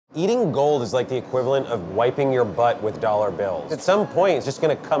Eating gold is like the equivalent of wiping your butt with dollar bills. At some point, it's just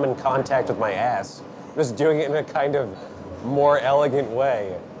gonna come in contact with my ass. I'm just doing it in a kind of more elegant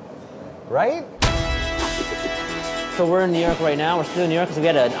way, right? So we're in New York right now. We're still in New York because we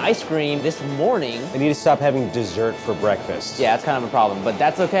had an ice cream this morning. I need to stop having dessert for breakfast. Yeah, it's kind of a problem, but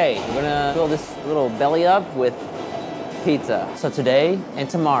that's okay. We're gonna fill this little belly up with pizza. So today and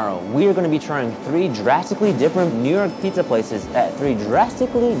tomorrow, we are gonna be trying 3 drastically different New York pizza places at 3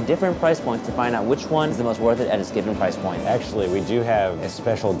 drastically different price points to find out which one is the most worth it at its given price point. Actually, we do have a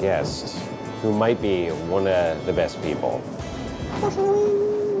special guest who might be one of the best people.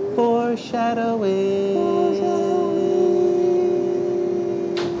 Foreshadowing.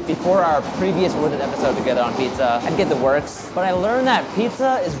 Before our previous Worth It episode together on pizza, I'd get the works, but I learned that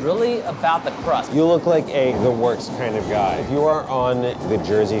pizza is really about the crust. You look like a the works kind of guy. If you are on the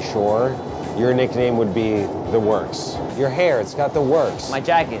Jersey Shore, your nickname would be the works. Your hair, it's got the works. My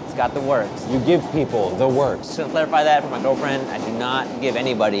jacket's got the works. You give people the works. Just to clarify that for my girlfriend, I do not give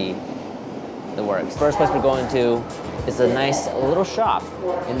anybody the works. First place we're going to is a nice little shop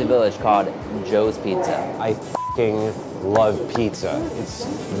in the village called Joe's Pizza. I f***ing love pizza. It's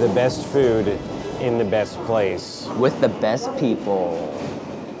the best food in the best place. With the best people.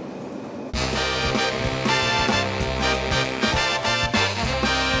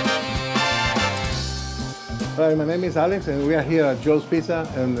 Hi, my name is Alex, and we are here at Joe's Pizza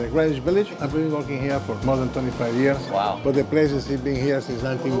in the Greenwich Village. I've been working here for more than 25 years. Wow. But the place has been here since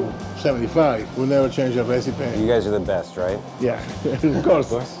 1975. We never changed the recipe. You guys are the best, right? Yeah, of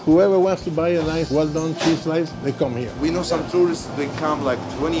course. Whoever wants to buy a nice, well-done cheese slice, they come here. We know some tourists, they come like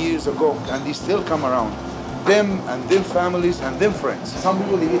 20 years ago, and they still come around. Them and their families and their friends. Some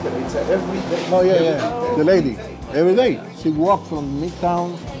people eat it. It's every day. Oh, yeah. The lady, every day. She walked from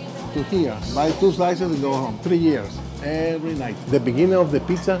Midtown to here, buy 2 slices and go home. 3 years, every night. The beginning of the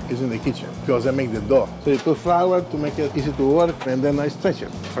pizza is in the kitchen because I make the dough. So you put flour to make it easy to work, and then I stretch it.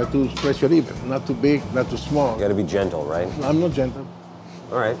 Try to stretch it even, not too big, not too small. You gotta be gentle, right? I'm not gentle.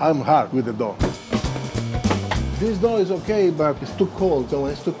 All right. I'm hard with the dough. This dough is okay, but it's too cold. So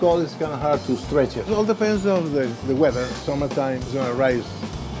when it's too cold, it's kind of hard to stretch it. It all depends on the weather. Summertime, it's gonna rise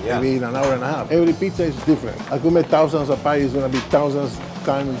maybe in an hour and a half. Every pizza is different. I could make thousands of pies, it's gonna be thousands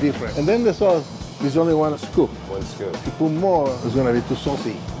times different. And then the sauce is only 1 scoop. 1 scoop. If you put more, it's gonna be too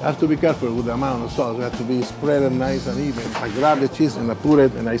saucy. I have to be careful with the amount of sauce. It has to be spread nice and even. I grab the cheese and I put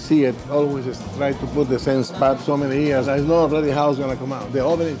it and I see it. Always try to put the same spot so many years. I know already how it's gonna come out. The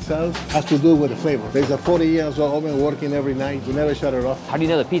oven itself has to do with the flavor. There's a 40 years old oven working every night. We never shut it off. How do you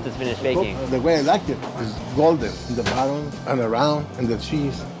know the pizza's finished baking? The way I like it is golden in the bottom and around, and the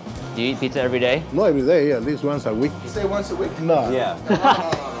cheese. Do you eat pizza every day? Not every day, at least once a week. You say once a week? No. Yeah.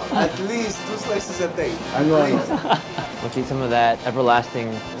 At least 2 slices a day. I know. Let's eat some of that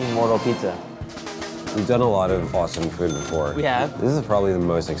everlasting, immortal pizza. We've done a lot of awesome food before. We have. This is probably the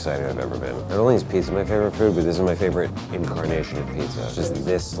most excited I've ever been. Not only is pizza my favorite food, but this is my favorite incarnation of pizza. Just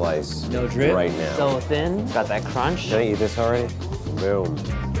this slice No drip. right now. So thin. Got that crunch. Can I eat this already? Boom.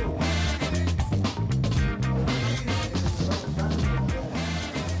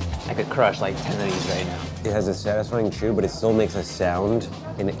 I could crush like 10 of these right now. It has a satisfying chew, but it still makes a sound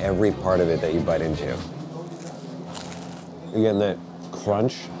in every part of it that you bite into. You're getting that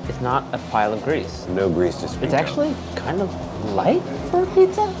crunch. It's not a pile of grease. No grease to speak It's of. actually kind of light for a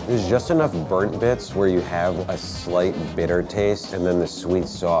pizza. There's just enough burnt bits where you have a slight bitter taste, and then the sweet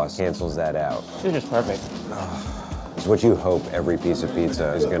sauce cancels that out. It's just perfect. It's what you hope every piece of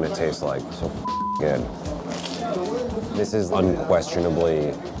pizza is gonna taste like. So good. This is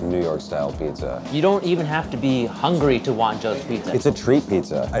unquestionably New York style pizza. You don't even have to be hungry to want Joe's Pizza. It's a treat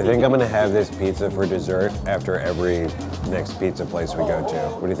pizza. I think I'm gonna have this pizza for dessert after every next pizza place we go to.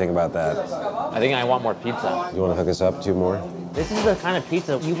 What do you think about that? I think I want more pizza. You wanna hook us up 2 more? This is the kind of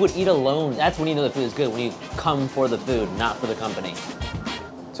pizza you would eat alone. That's when you know the food is good, when you come for the food, not for the company.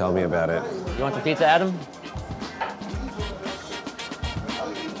 Tell me about it. You want some pizza, Adam?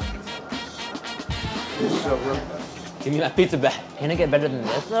 Give me that pizza back. Can it get better than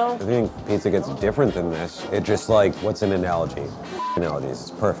this, though? I think pizza gets different than this. It just like, what's an analogy? Analogies,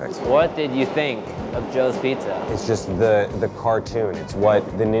 it's perfect. What did you think of Joe's Pizza? It's just the cartoon. It's what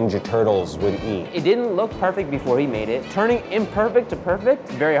the Ninja Turtles would eat. It didn't look perfect before he made it. Turning imperfect to perfect,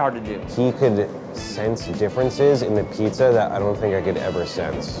 very hard to do. He could sense differences in the pizza that I don't think I could ever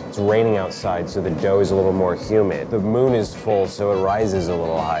sense. It's raining outside, so the dough is a little more humid. The moon is full, so it rises a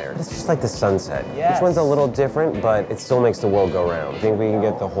little higher. It's just like the sunset. Yes. Each one's a little different, but it still makes the world go round. I think we can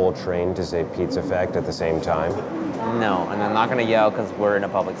get the whole train to say pizza fact at the same time. No, and I'm not gonna yell because we're in a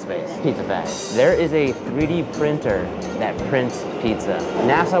public space. Pizza fact. There is a 3D printer that prints pizza.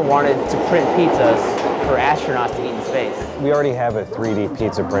 NASA wanted to print pizzas for astronauts to eat in space. We already have a 3D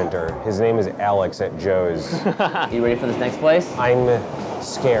pizza printer. His name is Alex at Joe's. You ready for this next place? I'm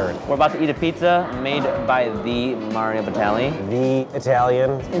scared. We're about to eat a pizza made by the Mario Batali. The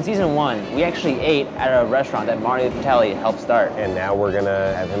Italian. In season 1, we actually ate at a restaurant that Mario Batali helped start. And now we're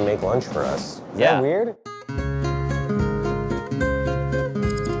gonna have him make lunch for us. Is that weird?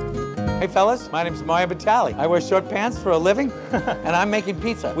 Hey fellas, my name's Mario Batali. I wear short pants for a living, and I'm making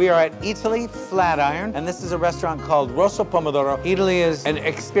pizza. We are at Italy Flatiron, and this is a restaurant called Rosso Pomodoro. Italy is an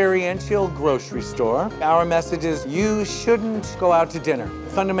experiential grocery store. Our message is you shouldn't go out to dinner.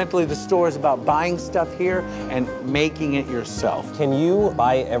 Fundamentally, the store is about buying stuff here and making it yourself. Can you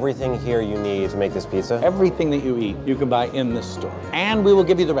buy everything here you need to make this pizza? Everything that you eat, you can buy in this store. And we will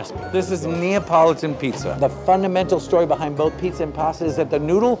give you the recipe. This is Neapolitan pizza. The fundamental story behind both pizza and pasta is that the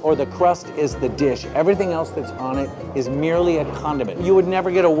noodle or the crust is the dish. Everything else that's on it is merely a condiment. You would never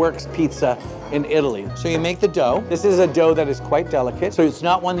get a works pizza in Italy. So you make the dough. This is a dough that is quite delicate, so it's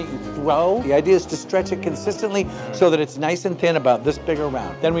not one that you throw. The idea is to stretch it consistently so that it's nice and thin, about this big around.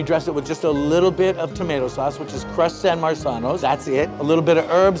 Then we dress it with just a little bit of tomato sauce, which is crushed San Marzanos. That's it. A little bit of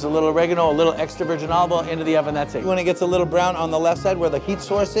herbs, a little oregano, a little extra virgin olive oil into the oven. That's it. When it gets a little brown on the left side where the heat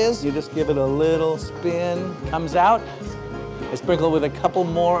source is, you just give it a little spin. Comes out. I sprinkle it with a couple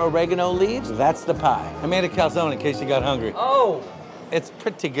more oregano leaves. That's the pie. I made a calzone in case you got hungry. Oh! It's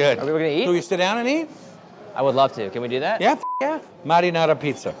pretty good. Are we gonna eat? Can we sit down and eat? I would love to. Can we do that? Yeah, yeah. Marinara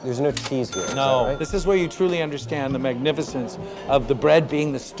pizza. There's no cheese here. No, Right? this is where you truly understand the magnificence of the bread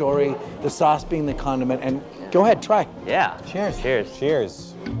being the story, the sauce being the condiment, and go ahead, try. Yeah. Cheers. Cheers.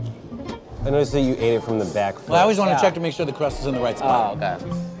 Cheers. I noticed that you ate it from the back first. Well, I always want to check to make sure the crust is in the right spot. Oh,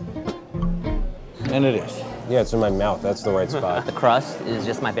 okay. And it is. Yeah, it's in my mouth. That's the right spot. The crust is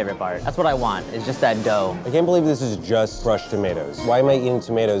just my favorite part. That's what I want, is just that dough. I can't believe this is just crushed tomatoes. Why am I eating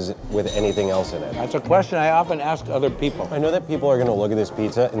tomatoes with anything else in it? That's a question I often ask other people. I know that people are gonna look at this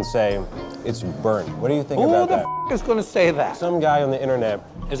pizza and say, it's burnt. What do you think Who about the that? f is going to say that? Some guy on the internet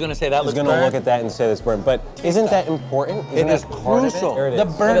Is going to say that is looks gonna burnt? look at that and say that's burnt. But isn't that important? It Isn't is that part of it? crucial. There it The is. Look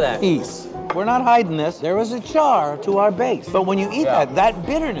at burnt that. piece. We're not hiding this. There is a char to our base. But when you eat that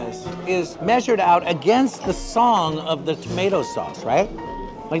bitterness is measured out against the song of the tomato sauce, right?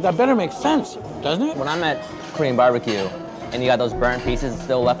 Like, that better make sense, doesn't it? When I'm at Korean barbecue and you got those burnt pieces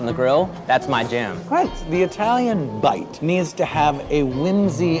still left in the grill, that's my jam. Right. The Italian bite needs to have a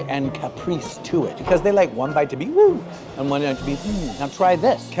whimsy and caprice to it because they like one bite to be woo and one bite to be Now try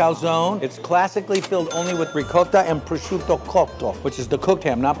this. Calzone. It's classically filled only with ricotta and prosciutto cotto, which is the cooked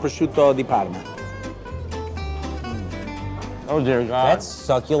ham, not prosciutto di Parma. Oh dear God. That's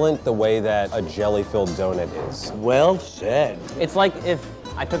succulent the way that a jelly-filled donut is. Well said. It's like if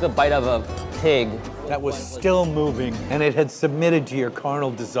I took a bite of a pig. That was still moving and it had submitted to your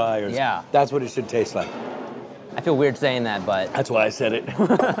carnal desires. Yeah. That's what it should taste like. I feel weird saying that, but. That's why I said it.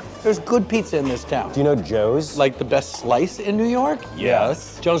 There's good pizza in this town. Do you know Joe's? Like the best slice in New York?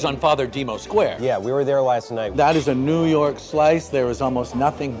 Yes. Joe's on Father Demo Square. Yeah, we were there last night. That is a New York slice. There is almost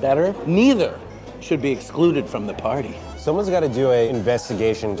nothing better. Neither should be excluded from the party. Someone's got to do an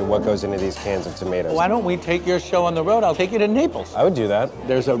investigation to what goes into these cans of tomatoes. Why don't we take your show on the road? I'll take you to Naples. I would do that.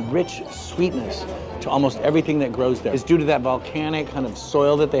 There's a rich sweetness to almost everything that grows there. It's due to that volcanic kind of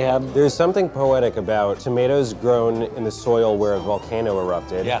soil that they have. There's something poetic about tomatoes grown in the soil where a volcano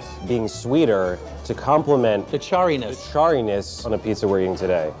erupted. Yes. Being sweeter to complement The chariness. chariness on a pizza we're eating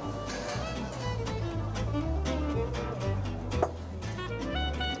today.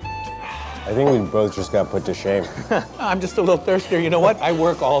 I think we both just got put to shame. I'm just a little thirstier. You know what? I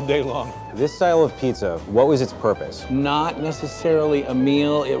work all day long. This style of pizza, what was its purpose? Not necessarily a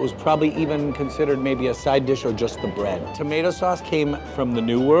meal. It was probably even considered maybe a side dish or just the bread. Tomato sauce came from the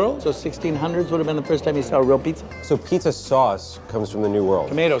New World, so 1600s would have been the first time you saw real pizza. So pizza sauce comes from the New World.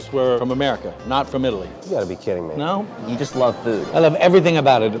 Tomatoes were from America, not from Italy. You gotta be kidding me. No? You just love food. I love everything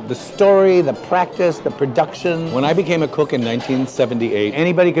about it. The story, the practice, the production. When I became a cook in 1978,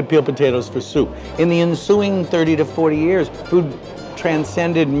 anybody could peel potatoes for soup. In the ensuing 30 to 40 years, food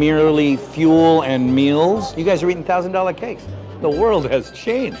transcended merely fuel and meals. You guys are eating $1,000 cakes. The world has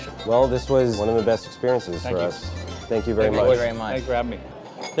changed. Well, this was one of the best experiences Thank for you. us. Thank you very Thank much. you very much. Thanks for having me.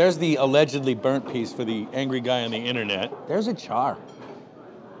 There's the allegedly burnt piece for the angry guy on the internet. There's a char.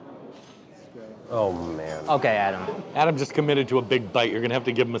 Oh, man. Okay, Adam. Adam just committed to a big bite. You're gonna have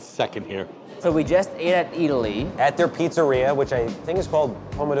to give him a second here. So we just ate at Italy. At their pizzeria, which I think is called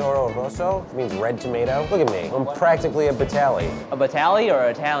Pomodoro Rosso, which means red tomato. Look at me, I'm practically a Batali. A Batali or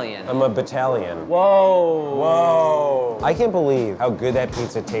Italian? I'm a battalion. Whoa. Whoa. I can't believe how good that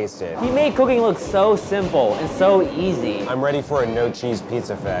pizza tasted. He made cooking look so simple and so easy. I'm ready for a no cheese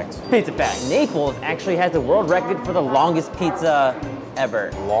pizza fact. Pizza fact. Naples actually has the world record for the longest pizza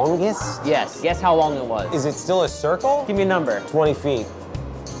ever. Longest? Yes. Guess how long it was? Is it still a circle? Give me a number. 20 feet.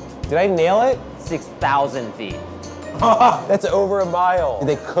 Did I nail it? 6,000 feet. That's over a mile. Did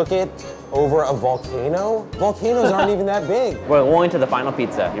they cook it over a volcano? Volcanoes aren't even that big. We're going to the final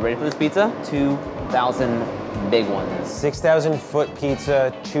pizza. You ready for this pizza? 2,000 big ones. 6,000 foot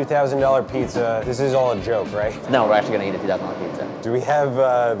pizza, $2,000 pizza. This is all a joke, right? No, we're actually gonna eat a $2,000 pizza. Do we have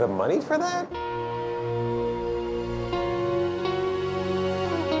the money for that?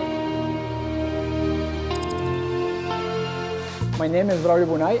 My name is Braulio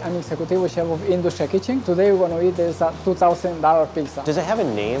Bunay. I'm executive chef of Industria Kitchen. Today we're going to eat this $2,000 pizza. Does it have a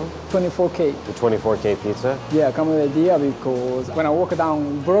name? 24K. The 24K pizza? Yeah, I come with the idea because when I walk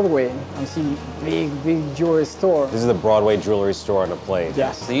down Broadway, I see big jewelry store. This is the Broadway jewelry store on a plate.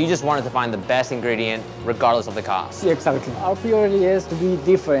 Yes. So you just wanted to find the best ingredient regardless of the cost. Yeah, exactly. Our priority is to be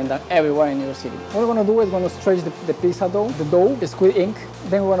different than everywhere in New York City. What we're going to do is we're going to stretch the pizza dough. The dough is squid ink.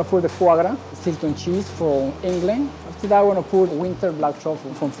 Then we're going to put the foie gras, Stilton cheese from England. After that, we're going to put winter black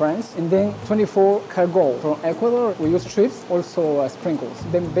truffle from France. And then 24 karat gold from Ecuador. We use strips, also sprinkles.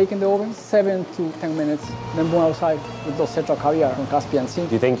 Then bake in the oven 7 to 10 minutes. Then boom outside with those Cetra caviar from Caspian Sea.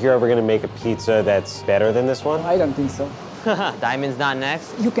 Do you think you're ever going to make a pizza that's better than this one? I don't think so. Diamond's not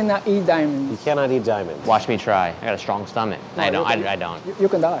next? You cannot eat diamonds. You cannot eat diamonds. Watch me try. I got a strong stomach. No, I don't. You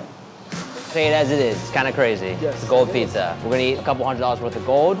can die. Say it as it is. It's kind of crazy. Yes. It's a gold pizza. We're gonna eat a couple $100s worth of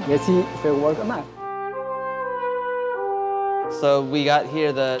gold. Let's see if it works or not. So we got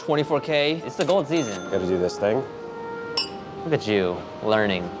here the 24K. It's the gold season. Gotta do this thing. Look at you,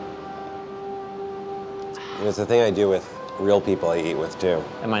 learning. And it's the thing I do with real people I eat with too.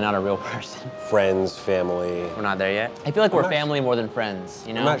 Am I not a real person? Friends, family. We're not there yet. I feel like we're family more than friends,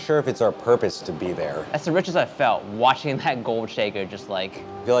 you know? I'm not sure if it's our purpose to be there. That's the richest I've felt, watching that gold shaker just like...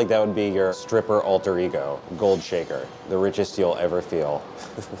 I feel like that would be your stripper alter ego, gold shaker, the richest you'll ever feel.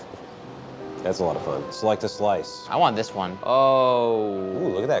 That's a lot of fun. Select a slice. I want this one. Oh. Ooh,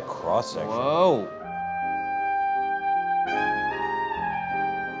 look at that cross section. Whoa.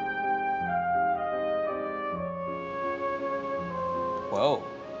 Whoa.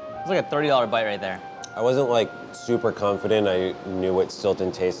 It's like a $30 bite right there. I wasn't like super confident I knew what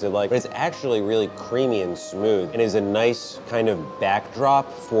Stilton tasted like, but it's actually really creamy and smooth and is a nice kind of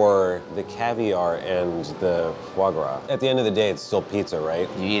backdrop for the caviar and the foie gras. At the end of the day, it's still pizza, right?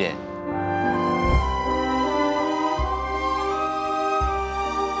 You eat it.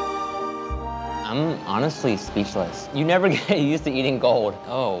 I'm honestly speechless. You never get used to eating gold.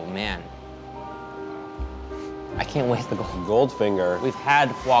 Oh, man. I can't waste the gold. Goldfinger. We've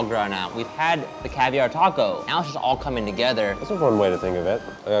had foie gras now. We've had the caviar taco. Now it's just all coming together. That's a fun way to think of it.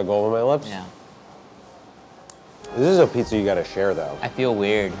 I got gold on my lips. Yeah. This is a pizza you gotta share though. I feel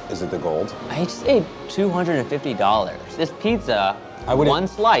weird. Is it the gold? I just ate $250. This pizza, one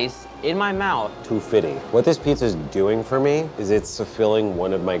slice in my mouth. $250. What this pizza is doing for me is it's fulfilling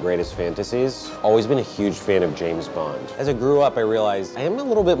one of my greatest fantasies. Always been a huge fan of James Bond. As I grew up, I realized I am a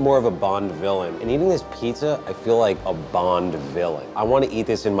little bit more of a Bond villain. And eating this pizza, I feel like a Bond villain. I want to eat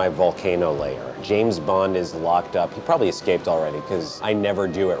this in my volcano lair. James Bond is locked up. He probably escaped already because I never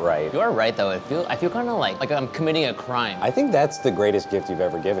do it right. You are right though. I feel kind of like I'm committing a crime. I think that's the greatest gift you've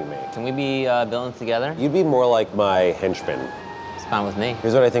ever given me. Can we be villains together? You'd be more like my henchman. Fine with me.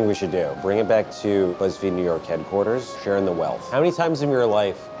 Here's what I think we should do. Bring it back to BuzzFeed New York headquarters, sharing the wealth. How many times in your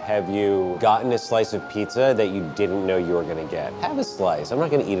life have you gotten a slice of pizza that you didn't know you were gonna get? Have a slice. I'm not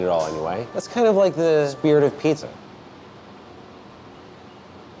gonna eat it all anyway. That's kind of like the spirit of pizza.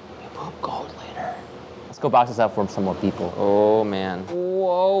 We poop gold later. Let's go box this up for some more people. Oh man.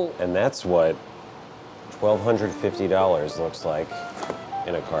 Whoa. And that's what $1,250 looks like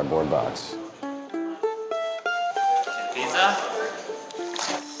in a cardboard box. Pizza?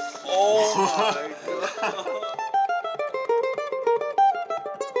 Oh my God.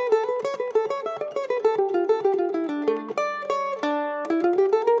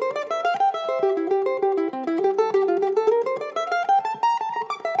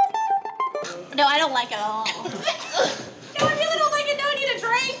 No, I don't like it at all. No, I really don't like it. No, I need a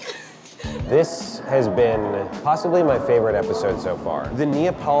drink. This has been possibly my favorite episode so far. The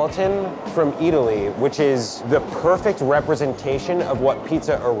Neapolitan from Italy, which is the perfect representation of what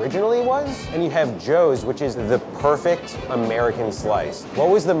pizza originally was. And you have Joe's, which is the perfect American slice. What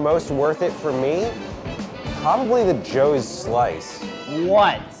was the most worth it for me? Probably the Joe's slice.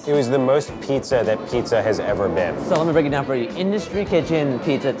 What? It was the most pizza that pizza has ever been. So let me break it down for you. Industry Kitchen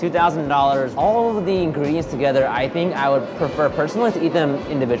pizza, $2,000. All of the ingredients together, I think I would prefer personally to eat them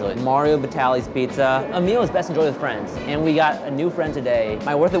individually. Mario Batali's pizza. A meal is best enjoyed with friends. And we got a new friend today.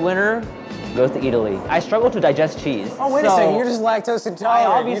 My worth it winner goes to Italy. I struggle to digest cheese. Oh, wait a second, you're just lactose intolerant.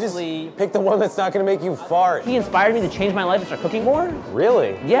 I obviously you just pick the one that's not gonna make you fart. He inspired me to change my life and start cooking more.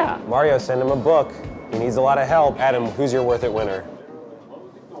 Really? Yeah. Mario, send him a book. He needs a lot of help. Adam, who's your worth it winner?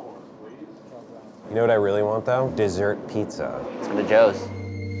 You know what I really want though? Dessert pizza. Let's go to Joe's.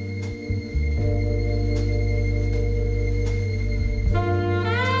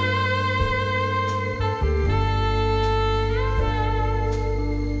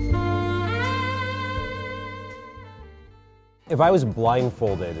 If I was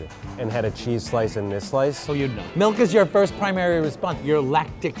blindfolded and had a cheese slice and this slice, Oh, you'd know. Milk is your first primary response. Your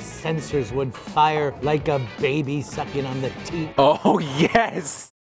lactic sensors would fire like a baby sucking on the teat. Oh, yes.